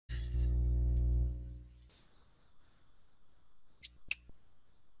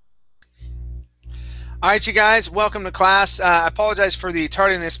All right, you guys, welcome to class. I apologize for the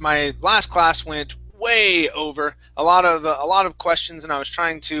tardiness. My last class went way over. A lot of questions, and I was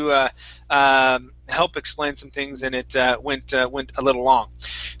trying to help explain some things, and it went a little long.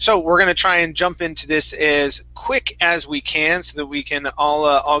 So we're going to try and jump into this as quick as we can, so that we can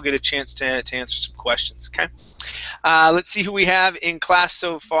all get a chance to answer some questions. Okay. Let's see who we have in class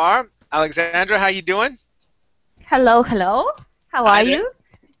so far. Alexandra, how you doing? Hello, hello. How Hi are there. you?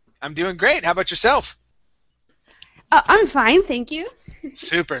 I'm doing great. How about yourself? I'm fine, thank you.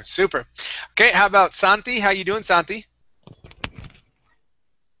 Super, super. Okay, how about Santi? How you doing, Santi?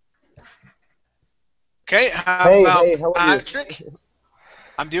 Okay, how about Hey, how are you? Patrick?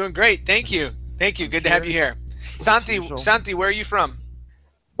 I'm doing great, thank you. Thank you, I'm good to have you here here. as Santi, usual. Santi, where are you from?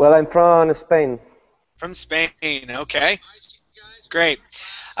 Well, I'm from Spain. From Spain, okay. Great.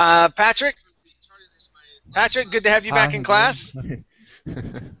 Patrick? Patrick, good to have you back Hi in again. class.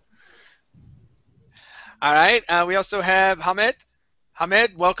 All right, we also have Hamed.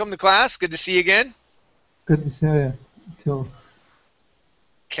 Hamed, welcome to class, good to see you again. Good to see you too.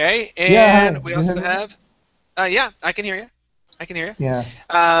 Okay, Yeah, and hi. we Do you hear also me? have, yeah, I can hear you. I can hear you. Yeah.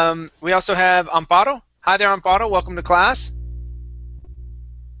 We also have Amparo. Hi there, Amparo. Welcome to class.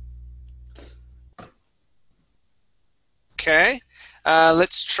 Okay.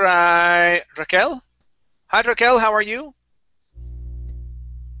 Let's try Raquel. Hi, Raquel. How are you?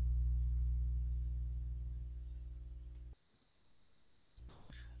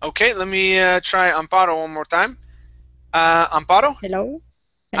 Okay. Let me try Amparo one more time. Amparo. Hello?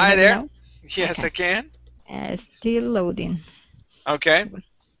 Can you Hi hear me there. now? Yes, Okay. I can. Still loading. Okay. It was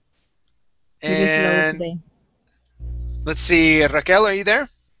really slow And today. let's see. Raquel, are you there?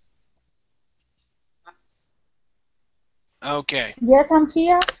 Okay. Yes, I'm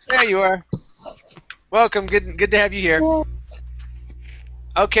here. There you are. Welcome. Good to have you here. Yeah,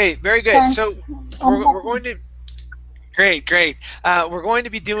 Okay. Very good. thanks. So I'm we're happy. going to. Great, great. We're going to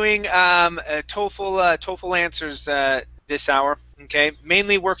be doing TOEFL answers this hour. Okay,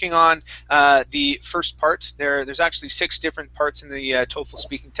 mainly working on the first part. There's actually 6 different parts in the TOEFL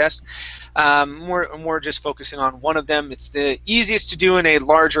speaking test. We're just focusing on one of them. It's the easiest to do in a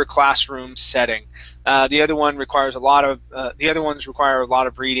larger classroom setting. The other one requires the other ones require a lot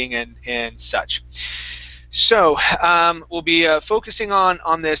of reading and such. So we'll be focusing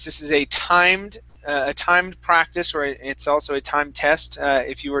on this. This is a timed practice, or it's also a timed test.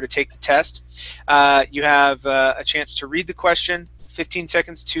 If you were to take the test, you have a chance to read the question, 15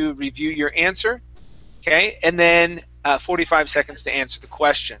 seconds to review your answer, okay, and then 45 seconds to answer the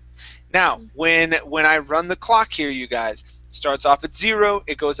question. Now, when I run the clock here, you guys, it starts off at 0,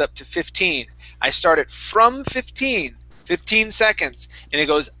 it goes up to 15. I start it from 15 seconds, and it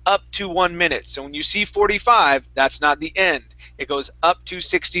goes up to 1 minute. So when you see 45, that's not the end. It goes up to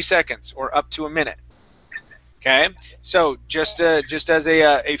 60 seconds or up to a minute. Okay, so just as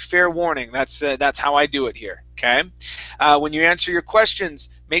a fair warning, that's how I do it here. Okay, when you answer your questions,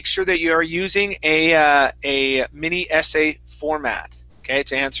 make sure that you are using a mini essay format. Okay,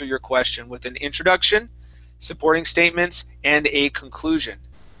 to answer your question with an introduction, supporting statements, and a conclusion.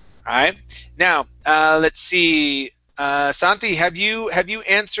 All right. Now let's see. Santi, have you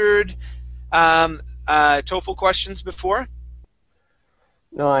answered TOEFL questions before?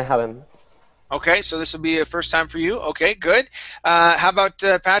 No, I haven't. Okay, so this will be a first time for you. Okay, good. How about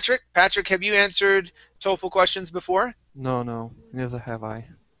Patrick? Patrick, have you answered TOEFL questions before? No, neither have I.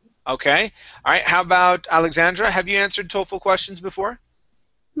 Okay. All right. How about Alexandra? Have you answered TOEFL questions before?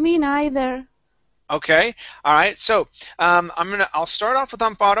 Me neither. Okay. All right. So I'll start off with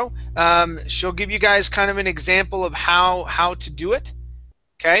Amparo. She'll give you guys kind of an example of how to do it.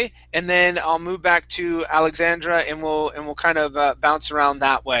 Okay, and then I'll move back to Alexandra, and we'll kind of bounce around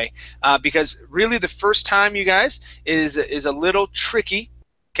that way, because really the first time, you guys, is a little tricky.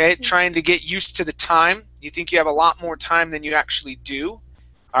 Okay, trying to get used to the time. You think you have a lot more time than you actually do. All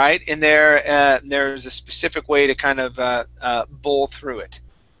right, and there's a specific way to kind of bowl through it.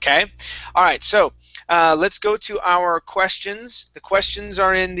 Okay, all right. So let's go to our questions. The questions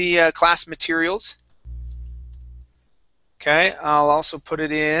are in the class materials. Okay, I'll also put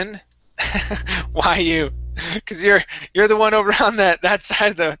it in. Why you? Because you're the one over on that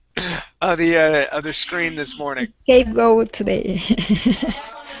side of the screen this morning. Scapegoat today.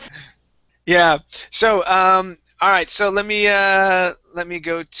 Yeah. So all right. So let me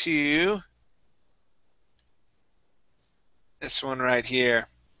go to this one right here.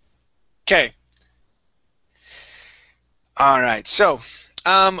 Okay. All right. So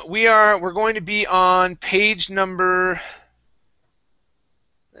we're going to be on page number.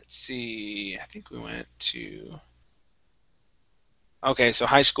 Let's see. I think we went to. Okay. So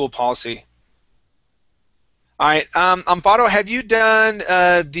high school policy. All right, Amparo, have you done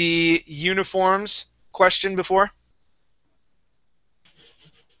the uniforms question before?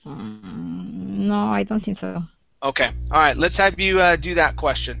 No, I don't think so. Okay, all right, let's have you do that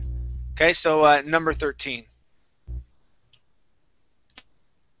question. Okay, so number 13.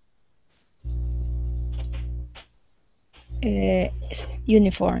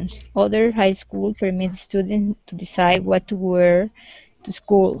 Uniforms. Other high school permit students to decide what to wear to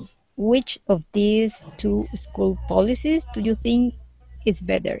school. Which of these two school policies do you think is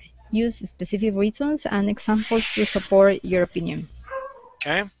better? Use specific reasons and examples to support your opinion.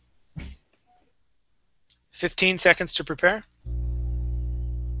 Okay, 15 seconds to prepare.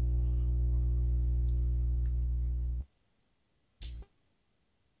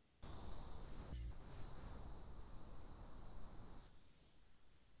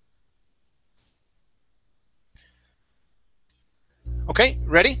 Okay,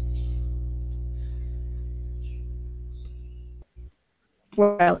 ready?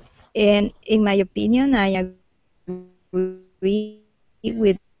 Well, in my opinion, I agree with the idea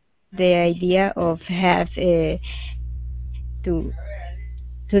of have to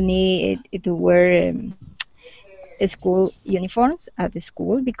to wear school uniforms at the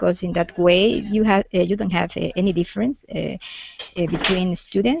school because in that way you don't have any difference between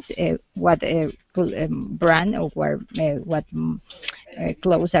students what brand or what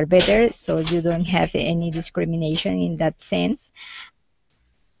clothes are better, so you don't have any discrimination in that sense.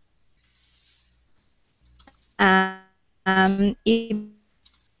 Even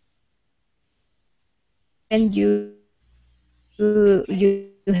you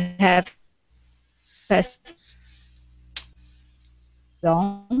have a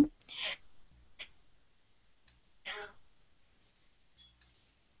salon,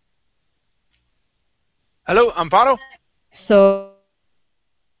 Hello, Amparo? so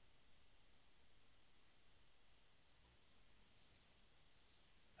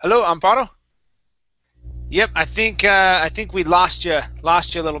Hello, Amparo? Yep, I think we lost you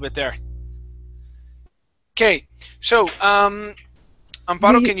a little bit there. Okay, so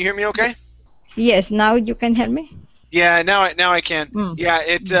Amparo, do can you hear me okay? yes, now you can hear me. Yeah, now I can. Mm. Yeah,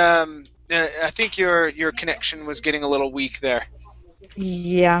 I think your connection was getting a little weak there.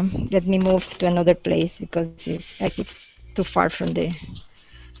 Yeah, let me move to another place because it's too far from the.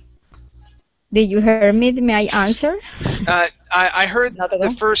 Did you hear me? May I answer? I heard Not at all.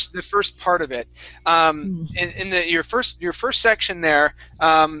 the first part of it. Mm. In your first section there,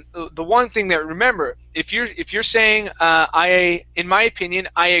 the one thing that remember, if you're saying in my opinion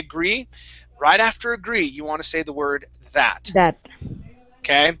I agree, right after agree you want to say the word that. That.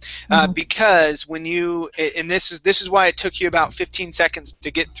 Okay, Mhm. because when you and this is why it took you about 15 seconds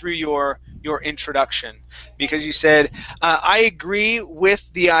to get through your introduction, because you said I agree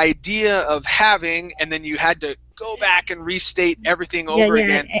with the idea of having, and then you had to go back and restate everything Yeah, over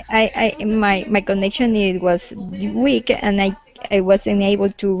yeah. again. My connection it was weak, and I wasn't able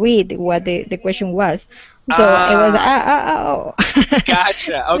to read what the question was. So I was Ah,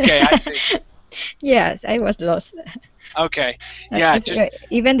 gotcha. Okay, I oh. see. Yes, I was lost. Okay, yeah, just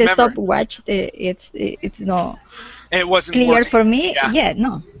Even the remember stopwatch, it's not it wasn't clear working. for me. Yeah. Yeah,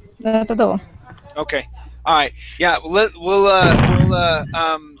 no, not at all. Okay. All right. Yeah. We'll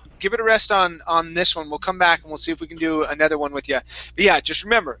give it a rest on this one. We'll come back and we'll see if we can do another one with you. But yeah, just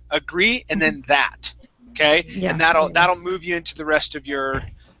remember, agree and then that. Okay. Yeah, And yeah, yeah. that'll move you into the rest of your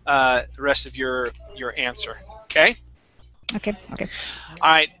answer. Okay. Okay, okay. All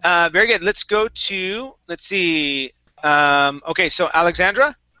right. Very good. Let's go to let's see. Okay. So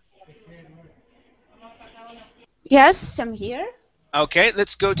Alexandra. Yes, I'm here. Okay.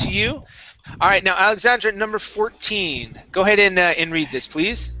 Let's go to you. All right. Now, Alexandra, number 14. Go ahead and read this,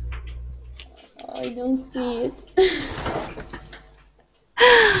 please. I don't see it.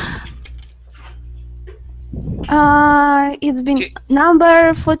 It's been Okay.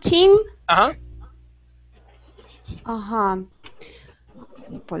 number 14. Uh-huh. Uh-huh.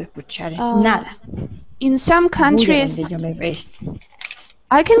 No puedo escuchar Uh, nada. in some Bulla donde countries, yo me veis.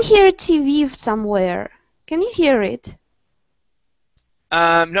 I can hear TV somewhere. Can you hear it?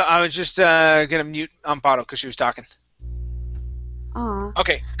 No, I was just gonna mute Amparo because she was talking.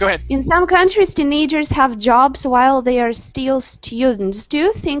 Okay, go ahead. In some countries, teenagers have jobs while they are still students. Do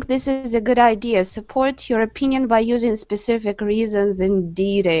you think this is a good idea? Support your opinion by using specific reasons and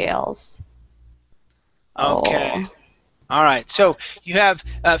details. Okay. Oh. All right. So you have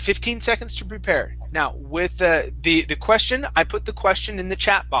 15 seconds to prepare. Now, with the question, I put the question in the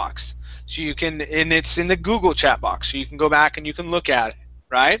chat box, so you can, and it's in the Google chat box, so you can go back and you can look at it.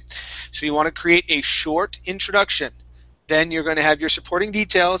 Right. So you want to create a short introduction. then you're going to have your supporting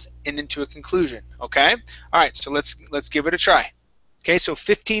details and into a conclusion. Okay. All right. So let's give it a try. Okay. So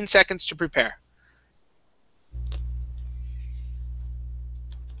 15 seconds to prepare.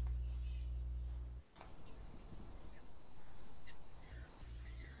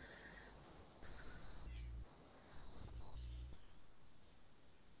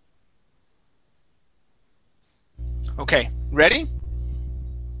 Okay. Ready?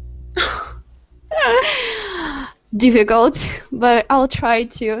 Difficult, but I'll try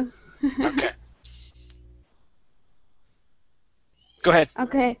to. Okay. Go ahead.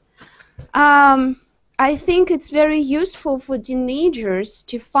 Okay. I think it's very useful for teenagers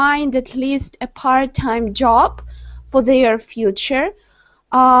to find at least a part-time job for their future,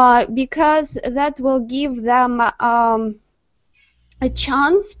 because that will give them a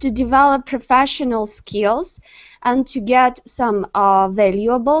chance to develop professional skills and to get some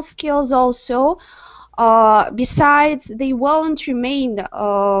valuable skills also. Besides, they won't remain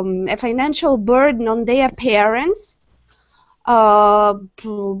a financial burden on their parents.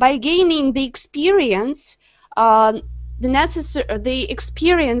 By gaining the experience, the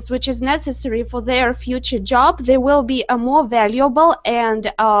experience which is necessary for their future job, they will be a more valuable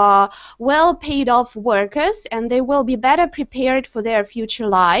and well paid off workers, and they will be better prepared for their future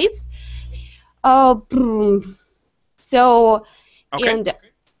life. So, Okay. and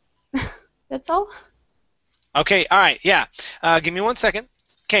that's all. Okay. All right. Yeah. Give me 1 second.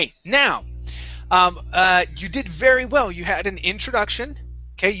 Okay. Now, you did very well. You had an introduction.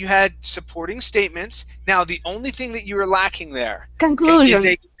 Okay, you had supporting statements. Now, the only thing that you were lacking there, Conclusion. is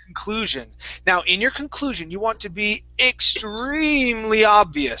a conclusion. Now, in your conclusion, you want to be extremely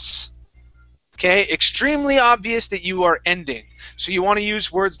obvious. Okay, extremely obvious that you are ending. So you want to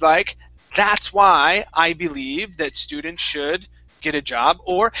use words like, that's why I believe that students should get a job,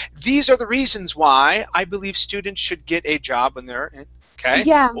 or these are the reasons why I believe students should get a job when they're in. Okay,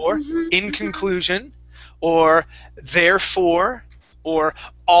 Yeah. or in conclusion, or therefore, or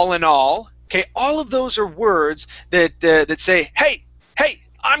all in all. Okay, all of those are words that that say, hey,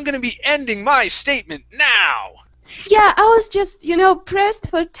 I'm going to be ending my statement now. Yeah, I was just, pressed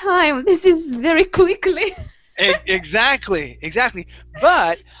for time. This is very quickly. Exactly.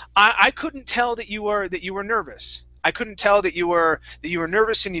 But I couldn't tell that you were nervous. I couldn't tell that you were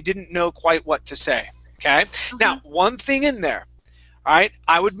nervous and you didn't know quite what to say. Okay. Now, one thing in there. All right,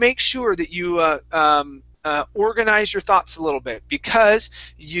 I would make sure that you organize your thoughts a little bit, because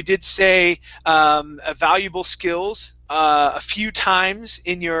you did say valuable skills a few times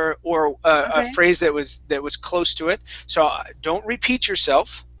in your, or a phrase that was close to it. So don't repeat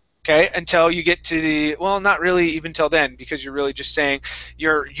yourself, okay, until you get to the, well, not really even till then, because you're really just saying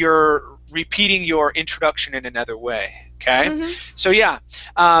you're repeating your introduction in another way. Okay, so yeah,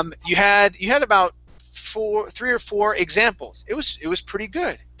 you had about 3 or 4 examples. It was pretty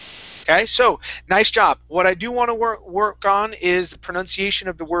good. Okay, so nice job. What I do want to work on is the pronunciation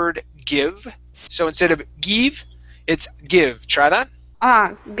of the word give. So instead of give, it's give. Try that.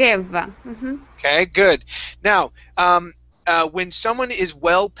 Give. Okay, good. Now, when someone is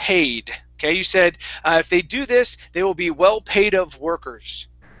well paid, okay, you said if they do this, they will be well paid of workers.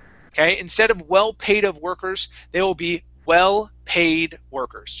 Okay, instead of well paid of workers, they will be well paid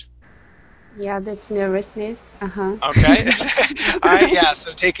workers. Yeah, that's nervousness. Okay. All right. Yeah.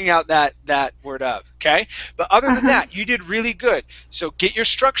 So taking out that word of. Okay. But other than that, you did really good. So get your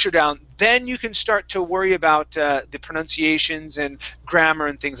structure down. Then you can start to worry about the pronunciations and grammar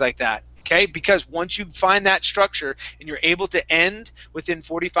and things like that. Okay. Because once you find that structure and you're able to end within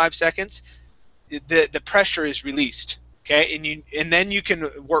 45 seconds, the pressure is released. Okay. And then you can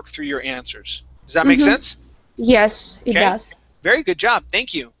work through your answers. Does that make sense? Yes, it does. Very good job.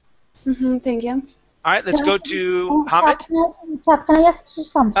 Thank you. Thank you. All right, let's go to Hamid. Chat, can I ask you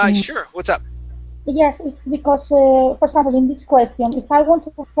something? Sure. What's up? Yes, it's because, for example, in this question, if I want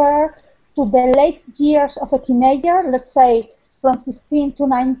to refer to the late years of a teenager, let's say from 16 to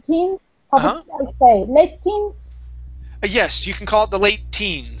 19, how would I say? Late teens? Yes, you can call it the late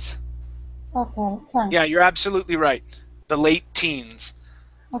teens. Okay, thanks. Yeah, you're absolutely right. The late teens.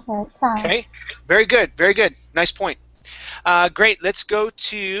 Okay, thanks. Okay, very good, very good. Nice point. Great, let's go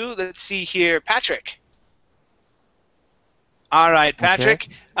to, let's see here, Patrick. All right, Patrick.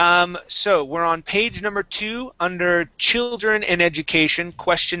 Okay. So we're on page number 2 under Children and Education,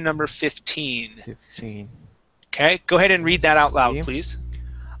 question number 15. 15. Okay, go ahead and read that out loud, please.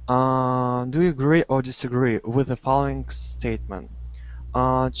 Do you agree or disagree with the following statement?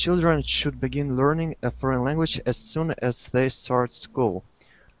 Children should begin learning a foreign language as soon as they start school.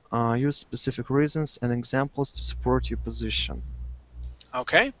 Use specific reasons and examples to support your position.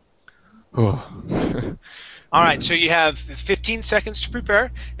 Okay. Oh. All right, so you have 15 seconds to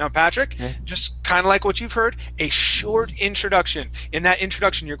prepare. Now, Patrick, Okay. just kind of like what you've heard, a short introduction. In that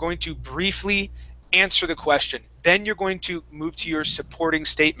introduction, you're going to briefly answer the question. Then you're going to move to your supporting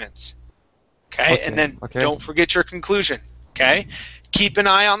statements. Okay, and then Okay. don't forget your conclusion. Okay, keep an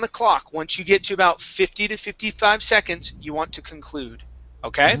eye on the clock. Once you get to about 50 to 55 seconds, you want to conclude.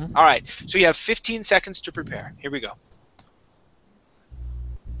 Okay, Mhm. all right, so you have 15 seconds to prepare. Here we go.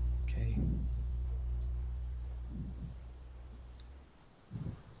 Okay.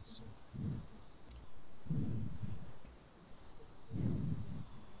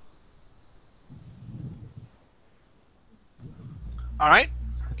 All right,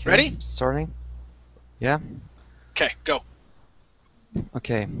 Okay. ready? Starting. Yeah. Okay, go.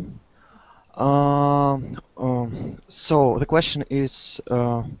 Okay. So the question is,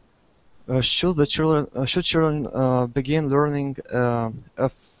 should children begin learning a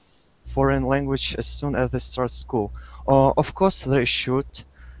foreign language as soon as they start school? Of course they should.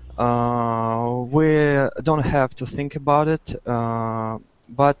 We don't have to think about it,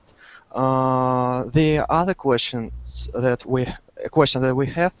 but the other question that we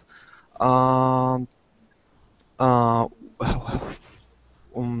have, um, uh,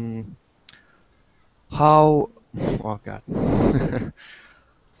 um, how, oh God,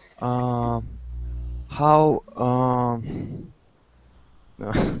 um, how,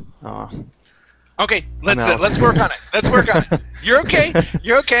 uh, Okay, I'm out. let's work on it. Let's work on it. You're okay.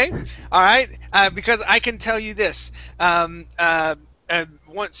 You're okay. All right, because I can tell you this. Some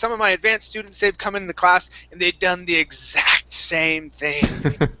of my advanced students, they've come into class and they've done the exact same thing.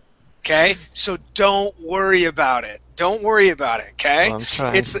 Okay, so don't worry about it. Don't worry about it. Okay, I'm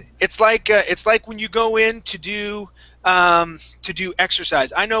trying. it's like when you go in to do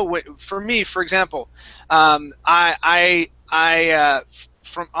exercise. I know for me, for example,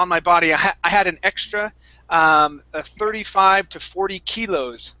 from on my body, I had an extra 35 to 40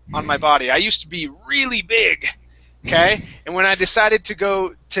 kilos on my body. I used to be really big. Okay, and when I decided to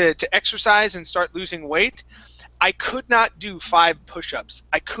go to exercise and start losing weight, I could not do 5 push-ups.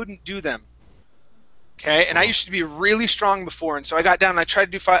 I couldn't do them. Okay, and I used to be really strong before, and so I got down and I tried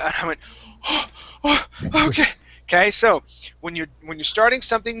to do 5, and I went, oh, okay. Okay, so when you're starting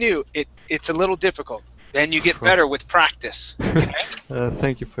something new, it's a little difficult. Then you get better with practice. Okay.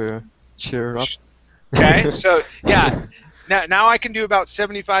 Thank you for your cheer up. Okay, so yeah, now I can do about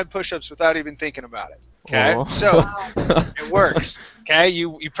 75 push-ups without even thinking about it. Okay, Oh. so it works. Okay,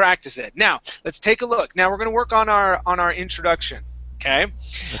 you practice it. Now let's take a look. Now we're going to work on our introduction. Okay,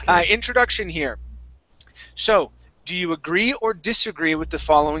 introduction here. So, do you agree or disagree with the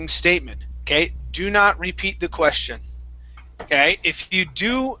following statement? Okay, do not repeat the question. Okay, if you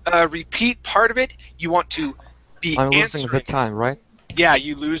do repeat part of it, you want to be I'm answering. losing the time, right? Yeah,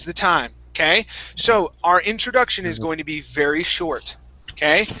 you lose the time. Okay, so our introduction is going to be very short.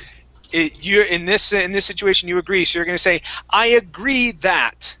 Okay, you in this situation you agree, so you're going to say, I agree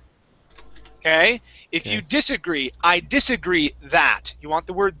that. Okay, if you disagree, I disagree that. You want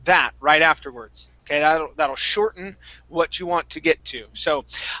the word that right afterwards. Okay, that'll shorten what you want to get to. So,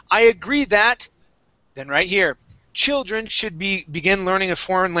 I agree that. Then right here, children should begin learning a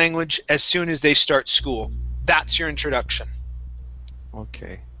foreign language as soon as they start school. That's your introduction.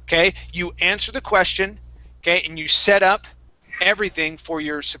 Okay. Okay, you answer the question, okay, and you set up everything for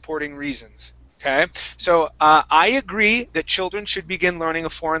your supporting reasons. Okay, so I agree that children should begin learning a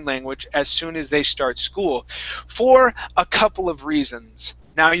foreign language as soon as they start school for a couple of reasons.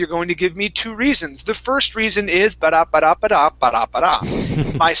 Now you're going to give me 2 reasons. The first reason is ba-da-ba-da-ba-da-ba-da-ba-da.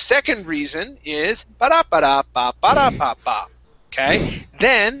 My second reason is ba-da-ba-da-ba-ba-da-ba-ba. Okay,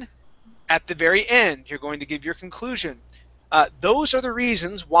 then at the very end you're going to give your conclusion. Those are the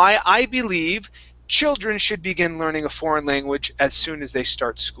reasons why I believe children should begin learning a foreign language as soon as they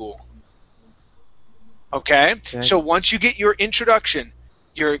start school. Okay? So once you get your introduction,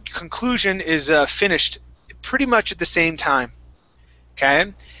 your conclusion is finished pretty much at the same time.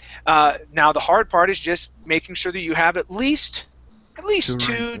 Okay? Now the hard part is just making sure that you have at least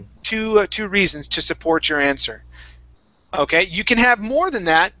two reasons to support your answer. Okay? You can have more than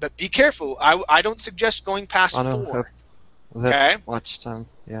that, but be careful. I don't suggest going past 4. I don't have that much time.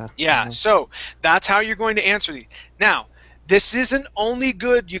 Yeah. Yeah, so that's how you're going to answer these. Now, this isn't only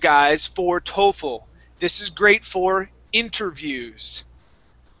good, you guys, for TOEFL. This is great for interviews.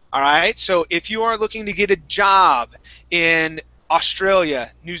 All right, so if you are looking to get a job in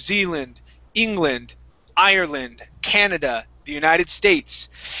Australia, New Zealand, England, Ireland, Canada, the United States,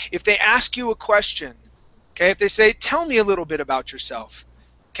 if they ask you a question, okay, if they say, tell me a little bit about yourself,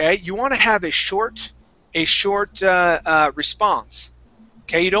 okay, you want to have a short response.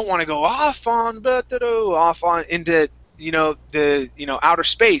 Okay, you don't want to go off on into the outer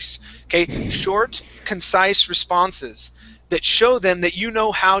space. Okay, short, concise responses that show them that you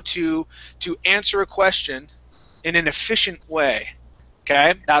know how to answer a question in an efficient way.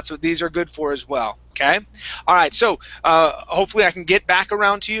 Okay, that's what these are good for as well. Okay, all right. So hopefully I can get back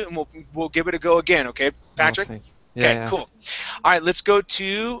around to you, and we'll give it a go again. Okay, Oh, Patrick. thank you. Okay, Yeah. cool. All right, let's go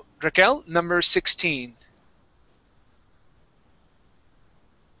to Raquel, number 16.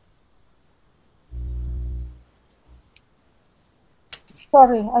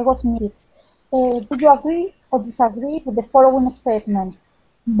 Sorry, I was muted. Do you agree or disagree with the following statement?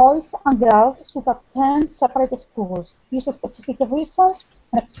 Boys and girls should attend separate schools. Use specific reasons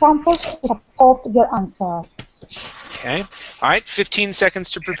and examples to support your answer. Okay. All right, 15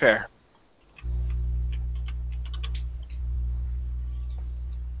 seconds to prepare.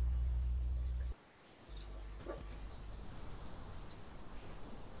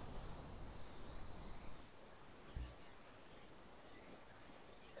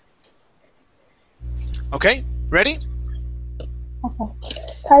 Okay, ready? Okay.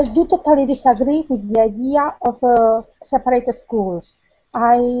 I do totally disagree with the idea of separate schools.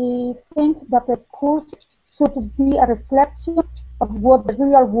 I think that the schools should be a reflection of what the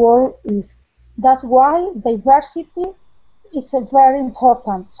real world is. That's why diversity is very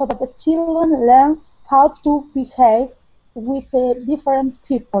important, so that the children learn how to behave with different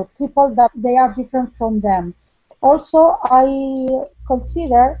people that they are different from them. Also, I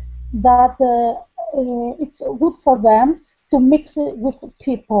consider that it's good for them to mix with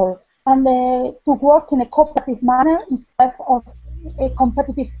people and to work in a cooperative manner instead of a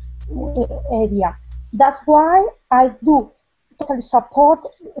competitive area. That's why I do totally support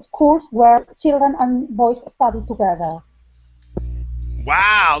schools where children and boys study together.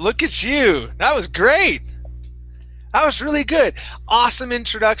 Wow, look at you. That was great. That was really good. Awesome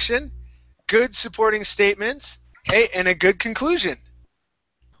introduction, good supporting statements, okay, and a good conclusion.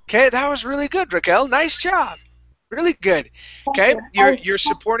 Okay, that was really good, Raquel. Nice job. Really good. Okay, you're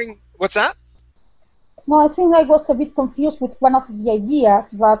supporting, what's that? No, I think I was a bit confused with one of the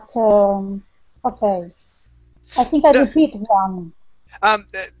ideas, but okay. I think I repeat one.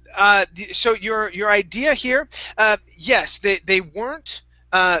 So your idea here, yes, they weren't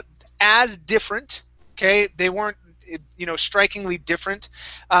as different. Okay, they weren't strikingly different,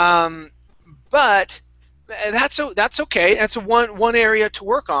 but that's okay. That's one area to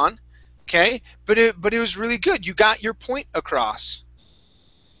work on. Okay, but it was really good. You got your point across.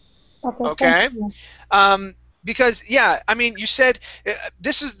 Okay. Thank you. Because yeah, I mean, you said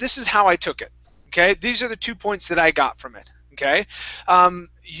this is how I took it. Okay, these are the 2 points that I got from it. Okay,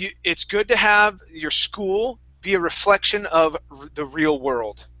 it's good to have your school be a reflection of the real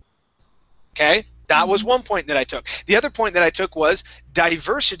world. Okay, that was one point that I took. The other point that I took was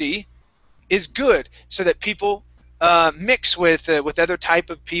diversity is good, so that people mix with other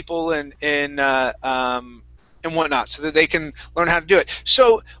type of people and whatnot, so that they can learn how to do it.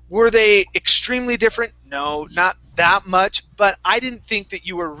 So were they extremely different? No, not that much, but I didn't think that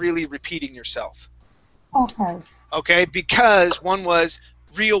you were really repeating yourself. Okay. Okay, because one was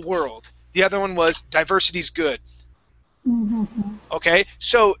real world, the other one was diversity's good. Mm-hmm. Okay,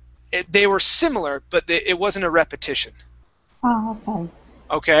 so they were similar, but it wasn't a repetition. Okay.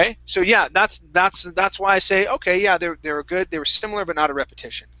 Okay, so yeah, that's why I say okay, yeah, they were good, they were similar, but not a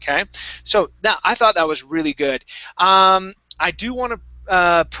repetition. Okay, so now I thought that was really good. I do want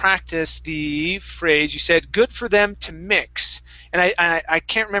to practice the phrase you said, good for them to mix, and I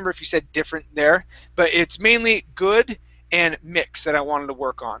can't remember if you said different there, but it's mainly good and mix that I wanted to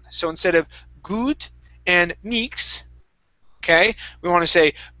work on. So instead of good and mix, okay, we want to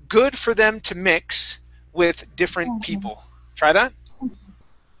say good for them to mix with different people. Try that.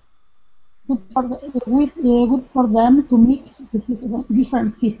 Good for them to mix with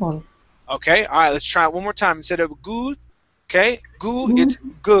different people. Okay, all right, let's try it one more time. Instead of good, okay, good, it's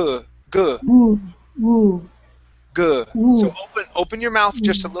good, good, Good. good. So open your mouth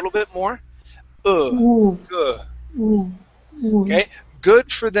just a little bit more. Good. Okay,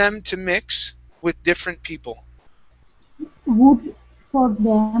 good for them to mix with different people. Good for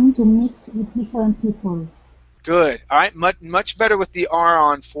them to mix with different people. Good. All right, much better with the R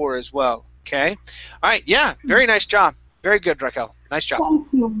on for as well. Okay. All right. Yeah. Very nice job. Very good, Raquel. Nice job.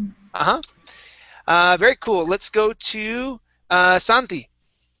 Thank you. Very cool. Let's go to Santi.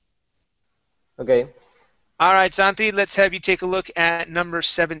 Okay. All right, Santi. Let's have you take a look at number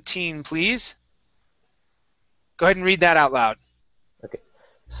 17, please. Go ahead and read that out loud. Okay.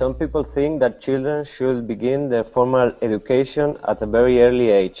 Some people think that children should begin their formal education at a very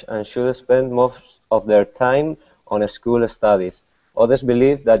early age and should spend most of their time on school studies. Others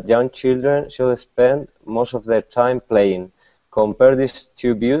believe that young children should spend most of their time playing. Compare these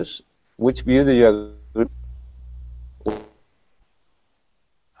two views. Which view do you agree?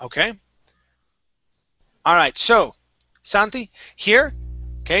 Okay. All right. So, Santi, here,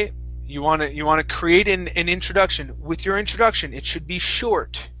 okay, you want to create an introduction. With your introduction, it should be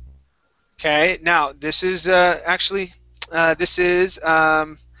short. Okay. Now, this is actually this is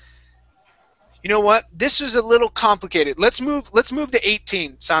you know what? This is a little complicated. Let's move to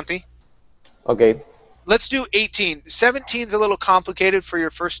 18, Santi. Okay. Let's do 18. 17 is a little complicated for your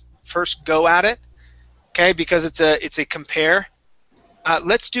first go at it. Okay, because it's a compare.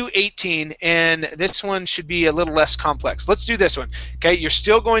 Let's do 18, and this one should be a little less complex. Let's do this one. Okay, you're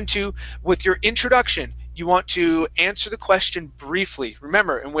still going to, with your introduction, you want to answer the question briefly.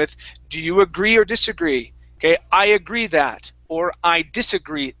 Remember, and with do you agree or disagree? Okay, I agree that, or I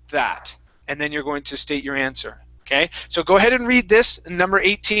disagree that, and then you're going to state your answer. Okay, so go ahead and read this, number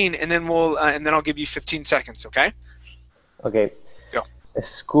 18, and then I'll give you 15 seconds. Okay. Okay. Go.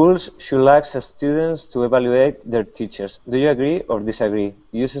 Schools should ask students to evaluate their teachers. Do you agree or disagree?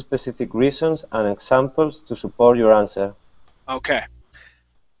 Use specific reasons and examples to support your answer. Okay.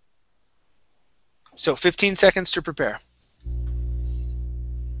 So 15 seconds to prepare.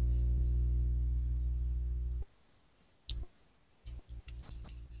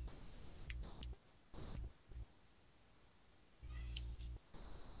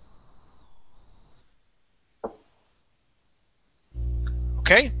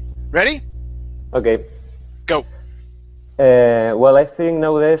 Okay, ready? Okay. Go. Well, I think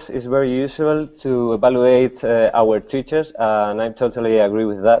nowadays it's very usual to evaluate our teachers, and I totally agree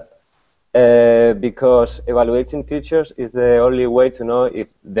with that. Because evaluating teachers is the only way to know if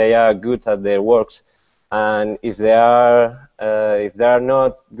they are good at their works, and if they are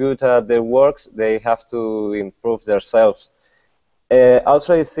not good at their works, they have to improve themselves.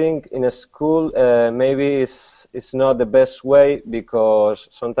 Also, I think in a school maybe it's not the best way, because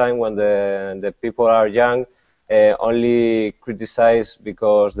sometimes when the people are young, only criticize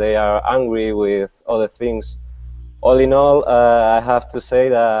because they are angry with other things. All in all, I have to say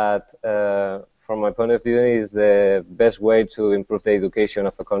that from my point of view, is the best way to improve the education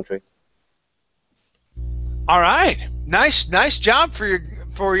of a country. All right, nice job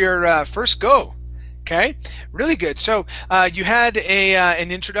for your first go. Okay, really good. So you had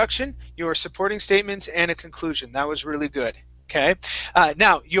an introduction, your supporting statements, and a conclusion. That was really good. Okay,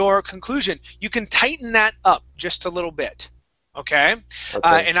 now your conclusion, you can tighten that up just a little bit. Okay,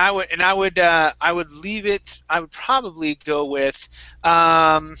 and I would leave it. I would probably go with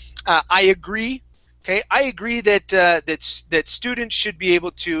I agree. Okay, I agree that that students should be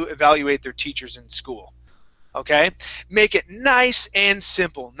able to evaluate their teachers in school. Okay, make it nice and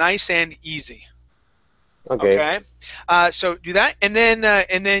simple, nice and easy. Okay, so do that, and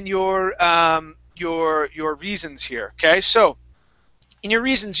then your reasons here. Okay, so in your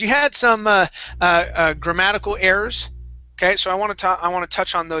reasons, you had some grammatical errors. Okay, so I want to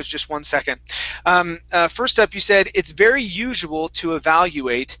touch on those just 1 second. First up, you said it's very usual to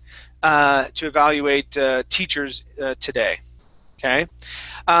evaluate teachers today. Okay,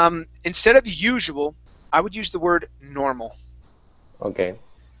 instead of usual, I would use the word normal. Okay.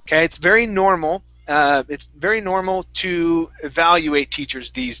 Okay, it's very normal. It's very normal to evaluate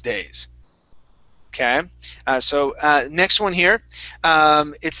teachers these days. Okay, so next one here,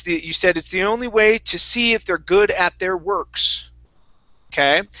 you said it's the only way to see if they're good at their works.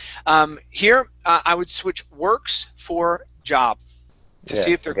 Okay, here I would switch works for job to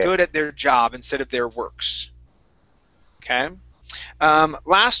see if they're good at their job instead of their works. Okay,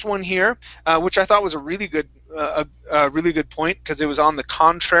 last one here, which I thought was a really good point, because it was on the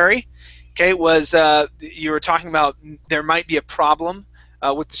contrary. Okay, was you were talking about there might be a problem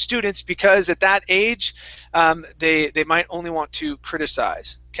with the students, because at that age they might only want to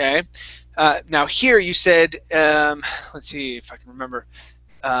criticize. Okay, now here you said, let's see if I can remember,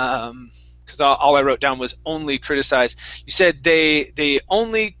 because all I wrote down was only criticize. You said they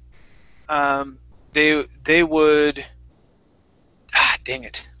only they would, dang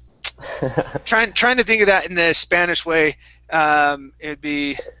it, trying to think of that in the Spanish way. It'd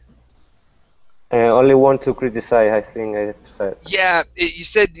be only want to criticize, I think I said. Yeah, you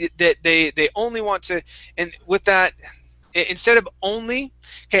said that they only want to, and with that, instead of only,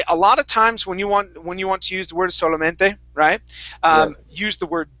 okay, a lot of times when you want to use the word solamente, right? Use the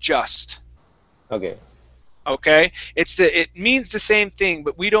word just. Okay. Okay, it means the same thing,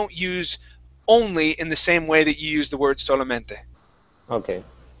 but we don't use only in the same way that you use the word solamente. Okay.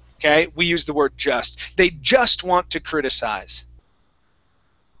 Okay, we use the word just. They just want to criticize.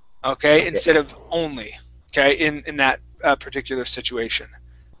 Okay, instead of only. Okay, in that particular situation.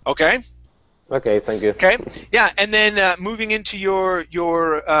 Okay. Okay, thank you. Okay. Yeah, and then moving into your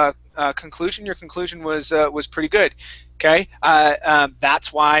conclusion. Your conclusion was pretty good. Okay.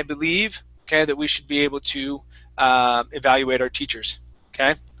 That's why I believe, okay, that we should be able to evaluate our teachers.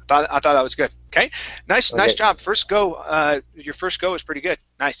 Okay. I thought that was good. Okay. Nice Okay. job. First go. Your first go was pretty good.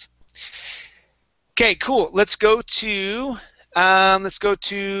 Nice. Okay. Cool. Let's go to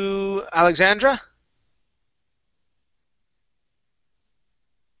Alexandra.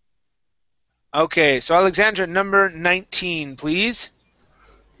 Okay, so Alexandra, number 19, please.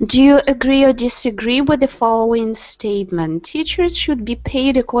 Do you agree or disagree with the following statement? Teachers should be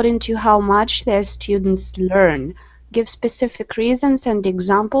paid according to how much their students learn. Give specific reasons and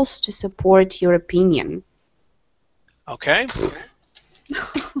examples to support your opinion. Okay.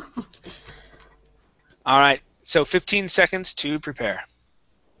 All right, so 15 seconds to prepare.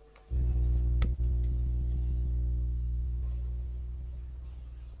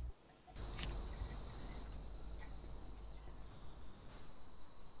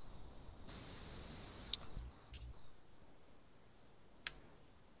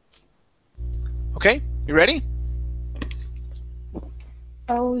 Okay, you ready?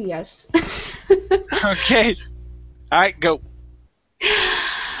 Oh, yes. Okay. All right, go.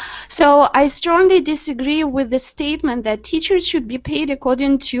 So I strongly disagree with the statement that teachers should be paid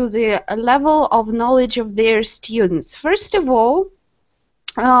according to the level of knowledge of their students. First of all,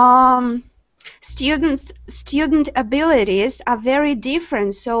 student abilities are very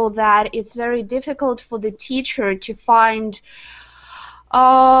different, so that it's very difficult for the teacher to find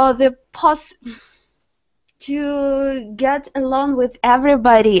to get along with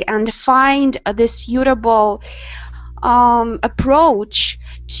everybody and find the suitable approach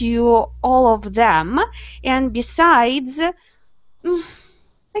to all of them. And besides,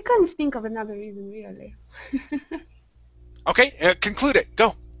 I can't think of another reason, really. Okay, conclude it.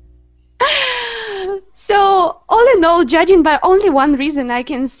 Go. So, all in all, judging by only one reason, I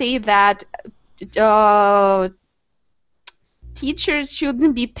can say that teachers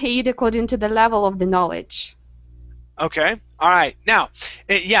shouldn't be paid according to the level of the knowledge. Okay. All right. Now,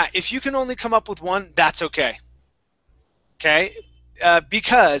 yeah, if you can only come up with one, that's okay. Okay.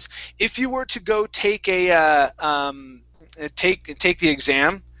 Because if you were to go take a take the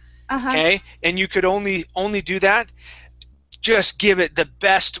exam, okay, and you could only do that, just give it the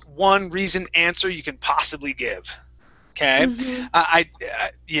best one reason answer you can possibly give. Okay.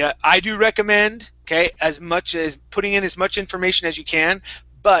 I do recommend, okay, as much as putting in as much information as you can,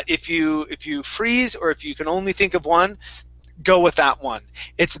 but if you freeze or if you can only think of one, go with that one.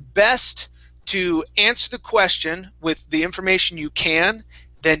 It's best to answer the question with the information you can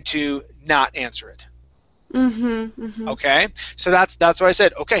than to not answer it. Okay, so that's why I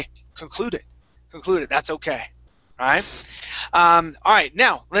said, okay, conclude it. That's okay. All right. All right.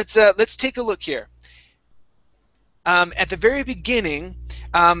 Now let's take a look here. At the very beginning,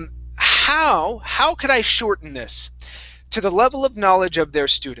 how could I shorten this to the level of knowledge of their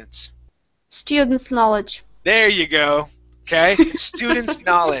students? Students' knowledge. There you go. Okay, students'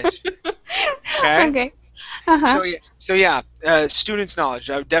 knowledge. Okay. So yeah, students'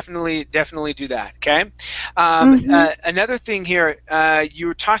 knowledge. I would definitely do that. Okay. Another thing here, you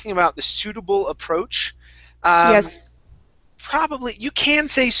were talking about the suitable approach. Yes. Probably you can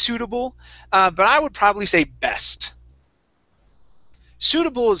say suitable, but I would probably say best.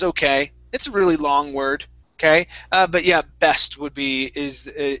 Suitable is okay. It's a really long word. Okay. But yeah, best would be is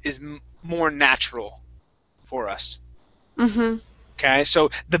more natural for us. Okay, so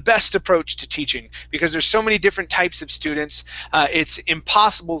the best approach to teaching, because there's so many different types of students, it's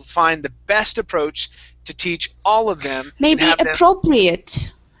impossible to find the best approach to teach all of them. Maybe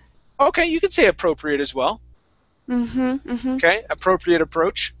appropriate. Okay, you could say appropriate as well. Okay, appropriate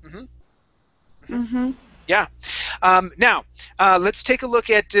approach. Yeah. Now, let's take a look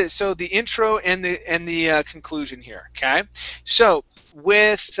at so the intro and the conclusion here. Okay. So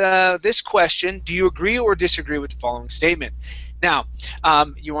with this question, do you agree or disagree with the following statement? Now,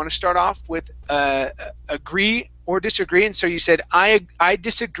 you want to start off with agree or disagree, and so you said I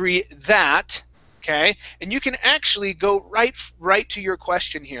disagree that. Okay, and you can actually go right to your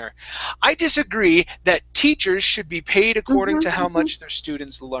question here. I disagree that teachers should be paid according to how much their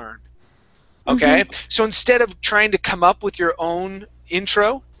students learn. Okay, so instead of trying to come up with your own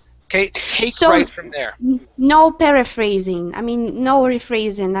intro, okay, take right from there. No paraphrasing. I mean, no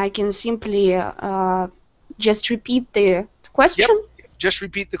rephrasing. I can simply just repeat the question. Yep. Just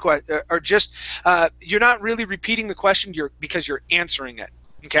repeat the question, or just you're not really repeating the question. Because you're answering it.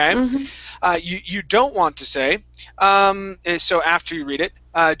 Okay. You don't want to say so after you read it.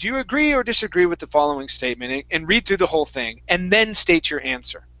 do you agree or disagree with the following statement? And read through the whole thing, and then state your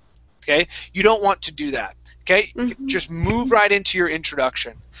answer. Okay? You don't want to do that. Okay? Just move right into your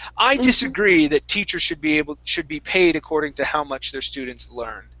introduction. I disagree that teachers should be paid according to how much their students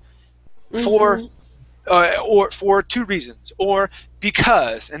learn. Or for two reasons, or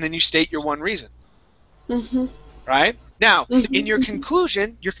because, and then you state your one reason. Right? Now, in your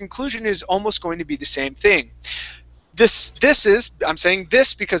conclusion is almost going to be the same thing. This is, I'm saying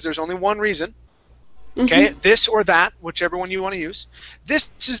this because there's only one reason. Okay? This or that, whichever one you want to use.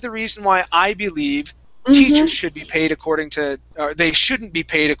 This is the reason why I believe teachers should be paid according to, or they shouldn't be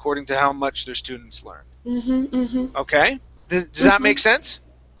paid according to how much their students learn. Okay? Does that make sense?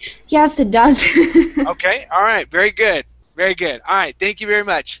 Yes, it does. Okay, all right, very good. Very good. All right, thank you very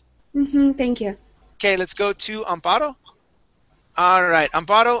much. Thank you. Okay, let's go to Amparo. All right,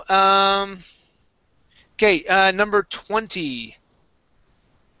 Amparo. Okay, number 20.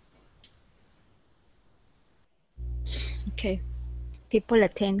 Okay. People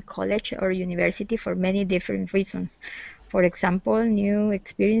attend college or university for many different reasons. For example, new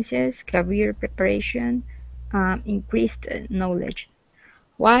experiences, career preparation, increased knowledge.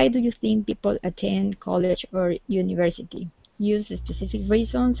 Why do you think people attend college or university? Use specific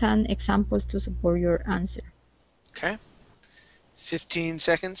reasons and examples to support your answer. Okay. 15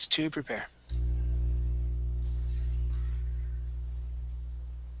 seconds to prepare.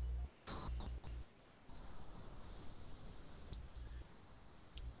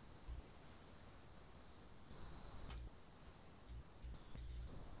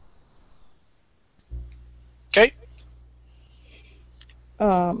 Okay.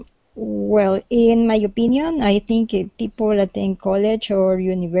 Well, in my opinion, I think people attend college or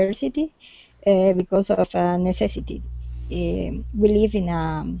university because of a necessity. We live in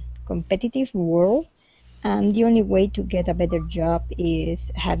a competitive world, and the only way to get a better job is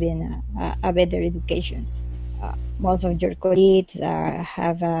having a better education. Most of your colleagues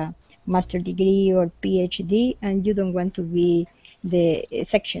have a master degree or PhD, and you don't want to be the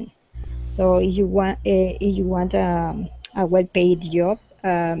exception. So if you want a well-paid job,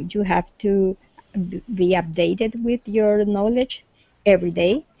 you have to be updated with your knowledge every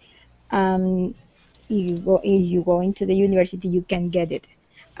day. If you go into the university, you can get it.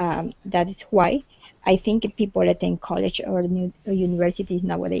 That is why I think people attend college or universities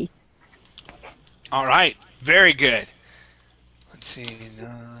nowadays. All right, very good. Let's see.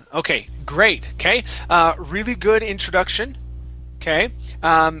 Okay, great. Okay, really good introduction. Okay,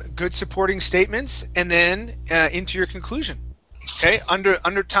 good supporting statements, and then into your conclusion. Okay,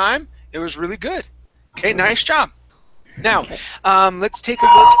 under time, it was really good. Okay, nice job. Now, let's take a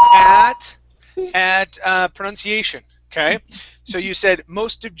look at pronunciation. Okay, so you said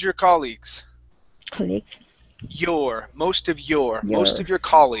most of your colleagues. Colleagues. Most of your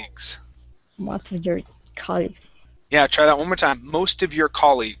colleagues. Most of your colleagues. Yeah, try that one more time. Most of your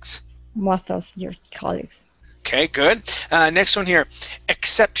colleagues. Most of your colleagues. Okay, good. Next one here,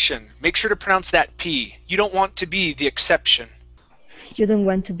 exception. Make sure to pronounce that P. You don't want to be the exception. You don't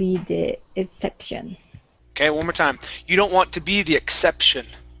want to be the exception. Okay, one more time. You don't want to be the exception.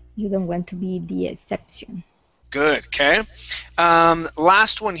 You don't want to be the exception. Good, okay.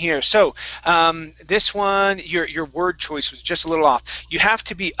 Last one here. So this one, your word choice was just a little off. You have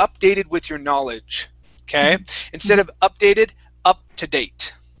to be updated with your knowledge, okay? Instead of updated, up to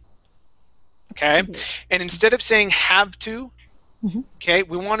date. Okay, and instead of saying have to, okay,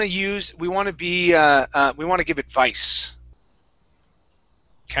 we want to give advice.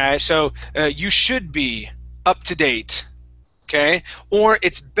 Okay, so you should be up to date. Okay, or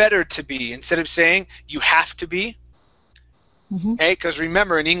it's better to be, instead of saying you have to be. Okay, because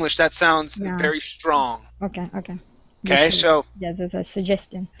remember in English that sounds very strong. Okay. Okay, so yeah, that's a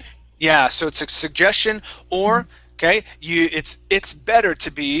suggestion. Yeah, so it's a suggestion, or okay, it's better to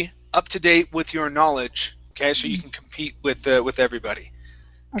be up to date with your knowledge, okay, so you can compete with everybody,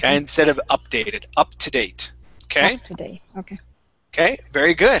 okay, instead of updated, up to date, okay. Up to date, okay. Okay,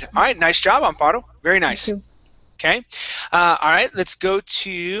 very good. All right, nice job, Amparo. Very nice. Thank you. Okay, all right, let's go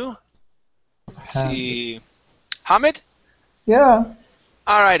to, let's see, Hamid. Yeah.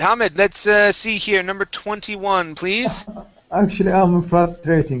 All right, Hamid. Let's see here, number 21, please. Actually, I'm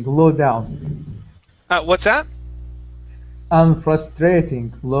frustrating. Low down. What's that? I'm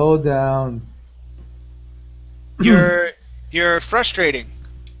frustrating. Low down. You're frustrating.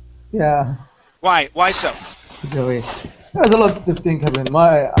 Yeah. Why? Why so? There's a lot of things happen.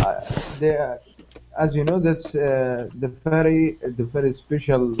 As you know, that's the very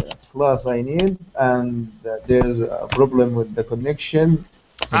special class I need, and there's a problem with the connection,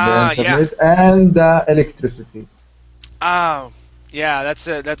 with the internet, and the electricity. Oh, Yeah, that's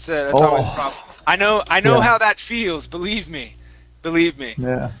always a problem. Oh, I know how yeah, that feels. Believe me, believe me.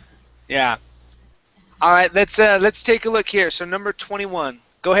 yeah. Yeah. All right, let's take a look here. So number 21.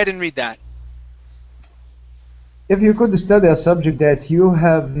 Go ahead and read that. If you could study a subject that you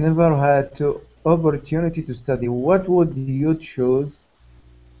have never had to opportunity to study, what would you choose?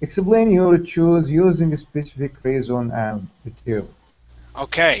 Explain your choice using a specific reason and detail.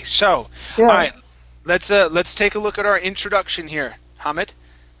 Okay. So, all Yeah, right, let's take a look at our introduction here, Hamid.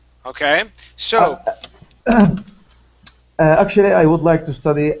 Okay. So, uh, actually, I would like to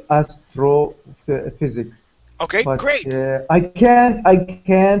study astrophysics, okay, but great. I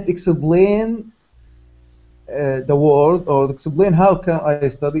can't explain the word or explain how can I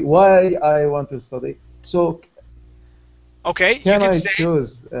study, why I want to study. So Okay, you can can I say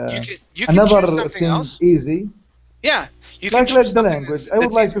choose you can choose another something thing else. easy, Yeah, you can choose like the something language? I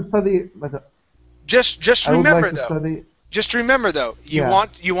would that's like easier. to study. Just I would like remember to though. study. Just remember though. Yeah,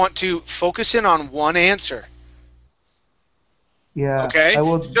 You want to focus in on one answer. yeah. Okay. I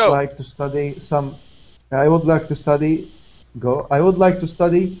would So, like to study some. I would like to study. Go. I would like to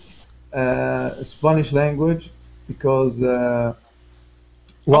study Spanish language because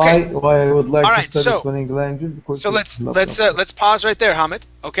okay. why I would All like to right. study So, Spanish language because So I let's love let's love uh, love. let's pause right there, Hamid.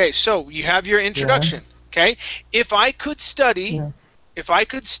 Okay, so you have your Yeah, introduction. Okay, if I could study, yeah, if I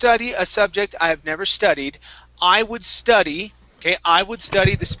could study a subject I have never studied, I would study. Okay, I would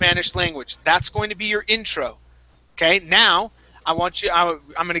study the Spanish language. That's going to be your intro. Okay, now I want you. I'm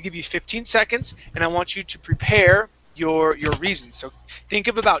going to give you 15 seconds, and I want you to prepare your reasons. So think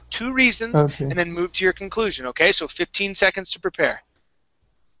of about 2 reasons, okay. and then move to your conclusion. Okay, so 15 seconds to prepare.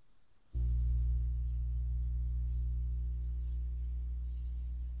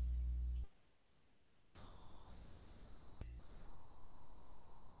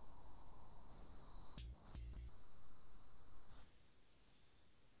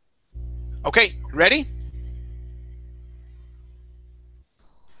 Okay, ready?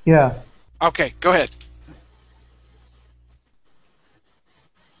 Yeah. Okay, go ahead.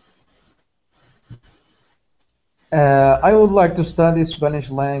 I would like to study Spanish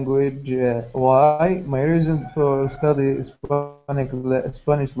language. Why? My reason for study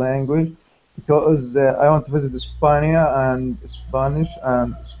Spanish language because I want to visit Spain and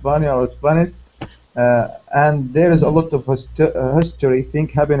Spania or Spanish, and there is a lot of history thing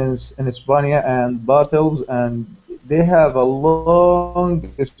happening in Spain and battles, and they have a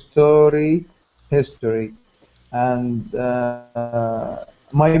long story history, and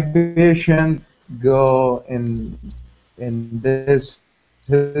my patient go in this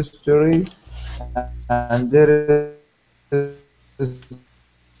history, and there is a lot of article building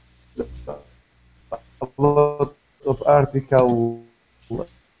there. I want to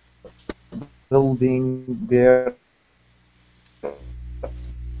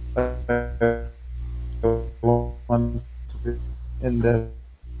visit in the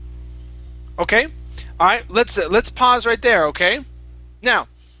Okay. All right. Let's pause right there. Okay. Now,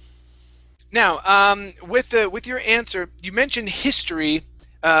 with your answer, you mentioned history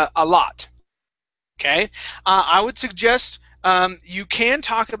a lot. Okay. I would suggest you can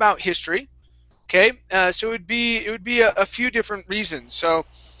talk about history. Okay. So it would be a few different reasons. So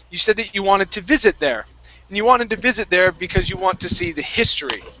you said that you wanted to visit there, and you wanted to visit there because you want to see the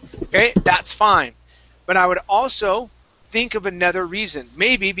history. Okay. That's fine. But I would also think of another reason.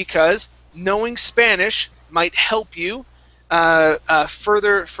 Maybe because knowing Spanish might help you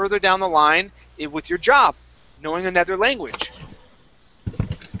further down the line with your job, knowing another language.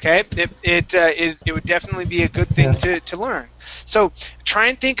 Okay, it would definitely be a good thing yeah. to learn. So try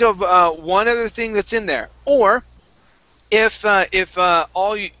and think of one other thing that's in there, or if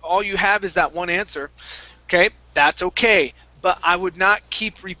all you have is that one answer, okay, that's okay. But I would not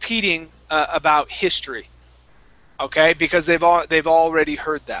keep repeating about history. Okay, because they've already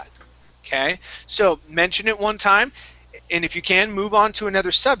heard that. Okay, so mention it one time, and if you can, move on to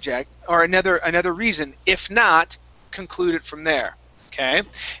another subject or another reason. If not, conclude it from there. Okay,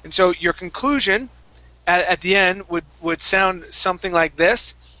 and so your conclusion at the end would sound something like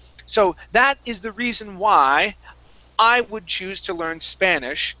this. So that is the reason why I would choose to learn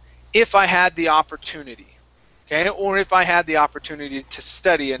Spanish if I had the opportunity. Okay, or if I had the opportunity to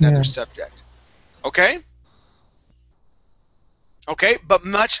study another Yeah, subject. Okay. Okay, but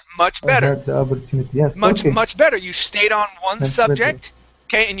much I better. had the opportunity. Yes, okay, Much better. You stayed on one that's better. subject,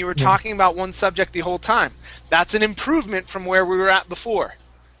 okay, and you were Yeah, talking about one subject the whole time. That's an improvement from where we were at before.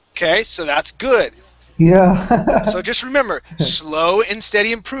 Okay, so that's good. So yeah, just remember, slow and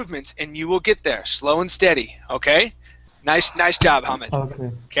steady improvements, and you will get there. Slow and steady. Okay. Nice job, Hamid.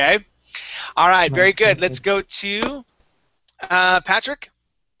 okay, Okay. All right, very nice, good. thank Let's you. go to Patrick?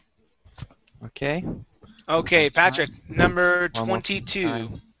 Okay. Okay, Patrick, number One more 22.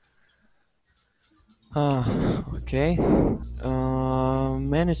 time. Okay.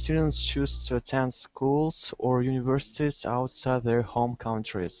 Many students choose to attend schools or universities outside their home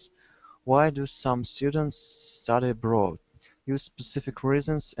countries. Why do some students study abroad? Use specific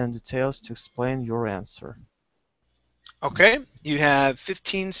reasons and details to explain your answer. Okay, you have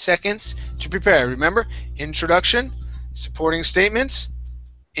 15 seconds to prepare. Remember, introduction, supporting statements,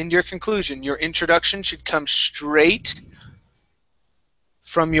 and your conclusion. Your introduction should come straight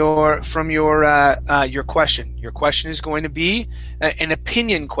from your question. Your question is going to be an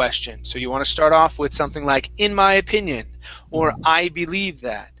opinion question. So you want to start off with something like "in my opinion" or "I believe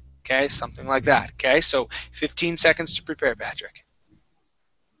that." Okay, something like that. Okay, so 15 seconds to prepare, Patrick.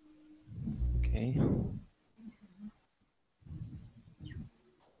 Okay.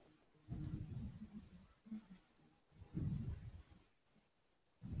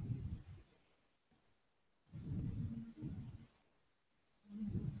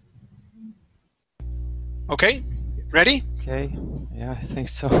 Okay, ready? Okay. Yeah, I think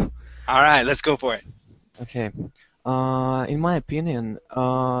so. All right, let's go for it. Okay. In my opinion,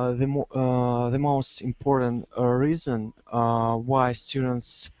 the most important reason why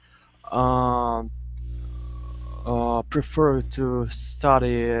students uh, prefer to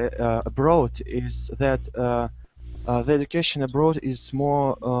study abroad is that the education abroad is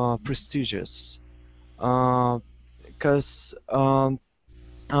more prestigious. Because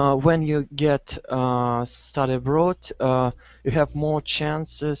when you get study abroad, you have more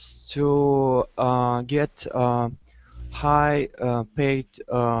chances to get high paid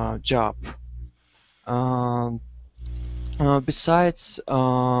job. Um, Besides, you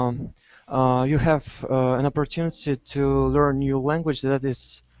have an opportunity to learn new language that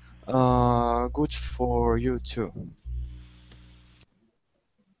is good for you too.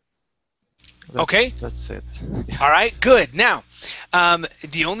 Okay. That's it. All right, good. Now,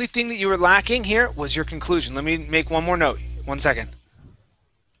 the only thing that you were lacking here was your conclusion. Let me make one more note. 1 second.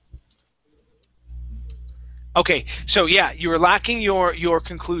 Okay, so yeah, you were lacking your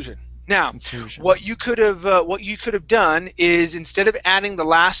conclusion. Now, what you could have done is, instead of adding the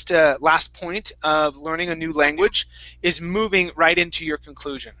last point of learning a new language, is moving right into your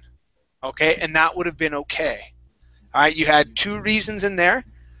conclusion. Okay, and that would have been okay. All right, you had 2 reasons in there.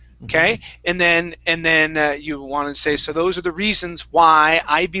 Okay, and then you want to say, so those are the reasons why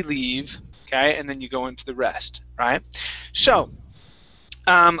I believe. Okay, and then you go into the rest. Right. So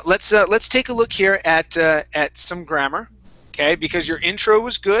let's take a look here at some grammar. Okay, because your intro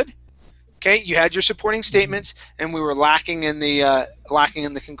was good. Okay, you had your supporting statements, and we were lacking in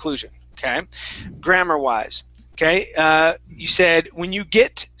the conclusion. Okay, grammar wise. Okay, you said when you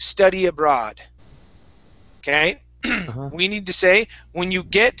get study abroad. Okay, we need to say when you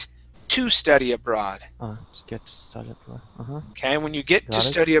get to study abroad. To get to study abroad. Okay, when you get to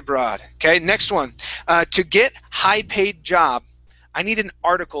study abroad. Okay, next one. To get high-paid job. I need an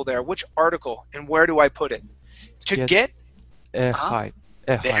article there. Which article and where do I put it? To get a high.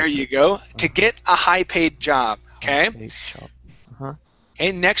 There you go. To get a high-paid job. Okay. High-paid job.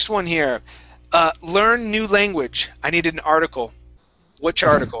 Okay, next one here. Learn new language. I need an article. Which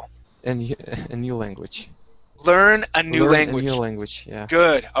article? A new language. Learn a new language. A new language, yeah.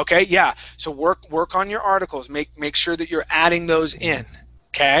 Good. Okay, yeah. So work on your articles. Make sure that you're adding those in.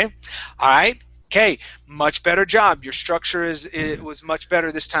 Okay. All right. Okay. Much better job. Your structure was much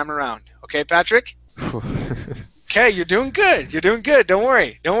better this time around. Okay, Patrick. Okay, you're doing good. You're doing good. Don't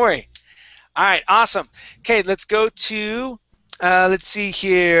worry. Don't worry. All right. Awesome. Okay, let's go to let's see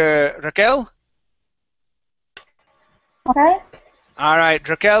here, Raquel. Okay. All right,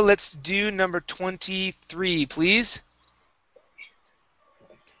 Raquel, let's do number 23, please.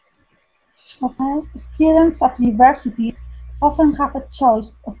 Okay. Students at universities often have a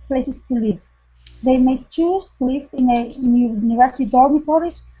choice of places to live. They may choose to live in university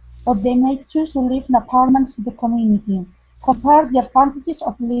dormitories, or they may choose to live in apartments in the community. Compare the advantages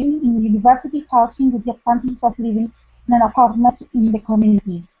of living in university housing with the advantages of living in an apartment in the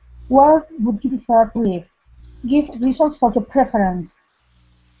community. Where would you prefer to live? Give reasons for your preference.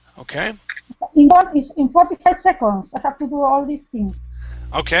 Okay. In 45 seconds, I have to do all these things.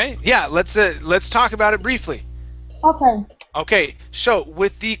 Okay. Yeah. Let's talk about it briefly. Okay. Okay. So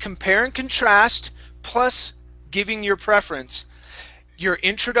with the compare and contrast plus giving your preference, your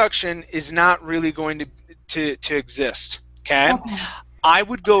introduction is not really going to exist. Okay. I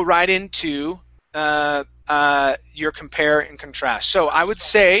would go right into your compare and contrast. So I would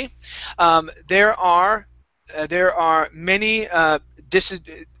say there are many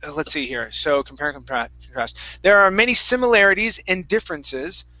let's see here. So compare and contrast. There are many similarities and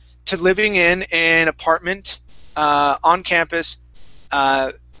differences to living in an apartment on campus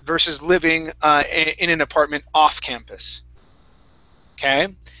versus living in an apartment off campus. Okay,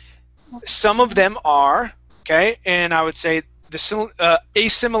 some of them are, okay, and I would say a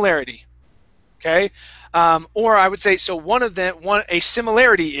similarity. Okay, or I would say, so one of them, a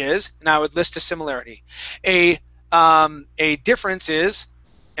similarity is, and I would list a similarity. A difference is,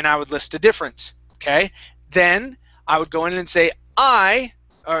 and I would list a difference. Okay, then I would go in and say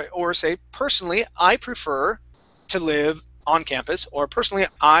or say personally, I prefer to live on campus, or personally,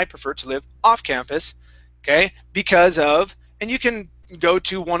 I prefer to live off campus. Okay, because of, and you can go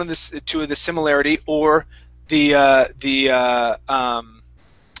to one of two of the similarity or the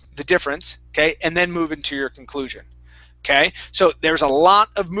difference, okay, and then move into your conclusion. Okay, so there's a lot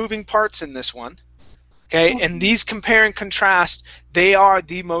of moving parts in this one. Okay, and these compare and contrast, they are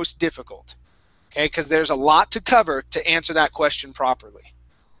the most difficult. Okay, because there's a lot to cover to answer that question properly.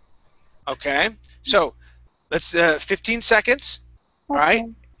 Okay, so let's 15 seconds. All right,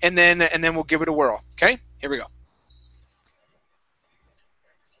 and then we'll give it a whirl. Okay, here we go.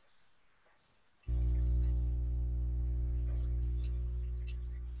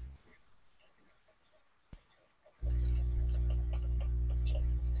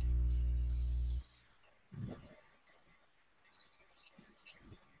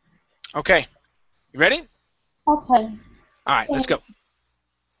 Okay, you ready? Okay. All right, let's go.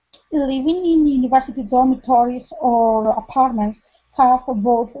 Living in university dormitories or apartments have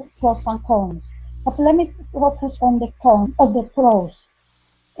both pros and cons. But let me focus on the pros.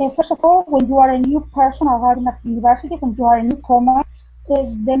 First of all, when you are a new person arriving at university, when you are a newcomer,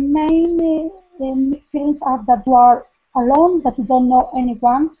 the main feelings are that you are alone, that you don't know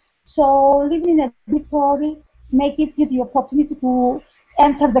anyone. So living in a dormitory may give you the opportunity to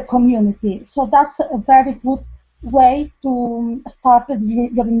enter the community. So that's a very good way to start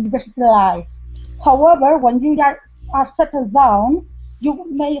your university life. However, when you are settled down, you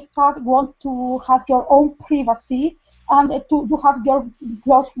may want to have your own privacy and you have your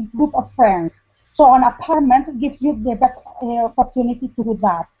close group of friends. So an apartment gives you the best opportunity to do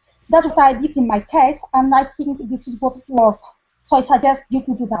that. That's what I did in my case, and I think this is what worked. So I suggest you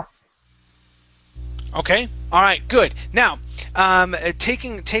to do that. Okay. All right. Good. Now,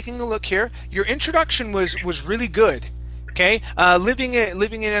 taking a look here, your introduction was really good. Okay. Living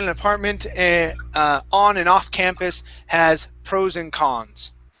in an apartment on and off campus has pros and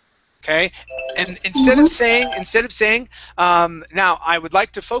cons. Okay. And instead of saying, now I would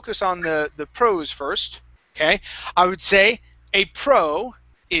like to focus on the pros first. Okay. I would say a pro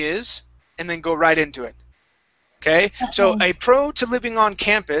is, and then go right into it. Okay, so a pro to living on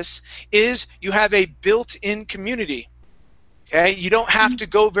campus is you have a built-in community. Okay, you don't have to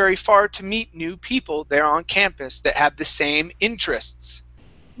go very far to meet new people there on campus that have the same interests.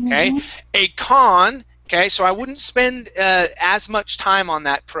 Okay, a con, okay, so I wouldn't spend as much time on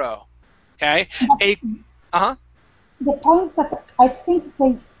that pro. Okay, The point that I think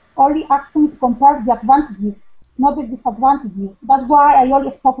they only ask me to compare the advantages, not the disadvantages. That's why I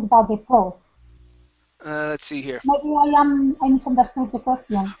always talk about the pros. Let's see here. Maybe I misunderstood the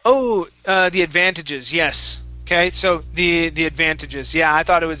question. Oh, the advantages, yes. Okay, so the advantages. Yeah, I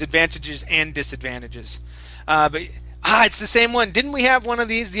thought it was advantages and disadvantages. But it's the same one. Didn't we have one of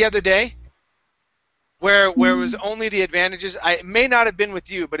these the other day? Where it was only the advantages? It may not have been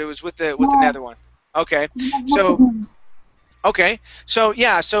with you, but it was with another one. Okay. So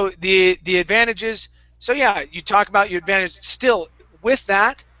yeah, so the advantages. So yeah, you talk about your advantages. Still, with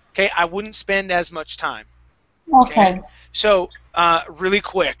that, okay, I wouldn't spend as much time. Okay. So really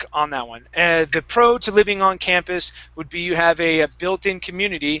quick on that one. The pro to living on campus would be you have a built-in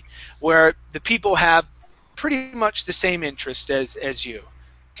community where the people have pretty much the same interest as you.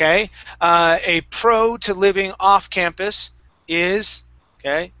 Okay. A pro to living off campus is,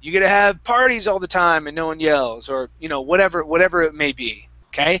 okay, you get to have parties all the time and no one yells, or whatever it may be.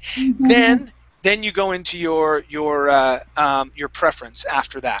 Okay. Then you go into your preference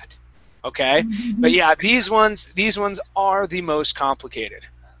after that. Okay, but yeah, these ones are the most complicated.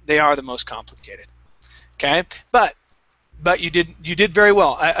 They are the most complicated. Okay, but you did very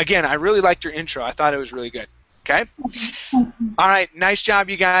well. Again, I really liked your intro. I thought it was really good. Okay. All right, nice job,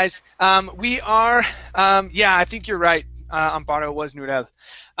 you guys. We are, yeah, I think you're right. Amparo was Nurel.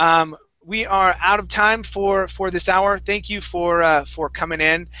 We are out of time for this hour. Thank you for coming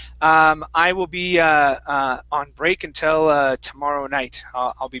in. I will be on break until tomorrow night.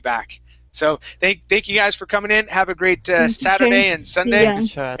 I'll be back. So thank you guys for coming in. Have a great Thank you, Saturday and See Sunday, ya. Good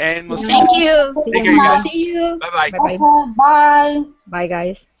chat. and we'll see Thank you. you. Take care, you guys. See you. Bye bye. Bye bye. Okay, bye. Bye,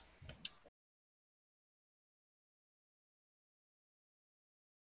 guys.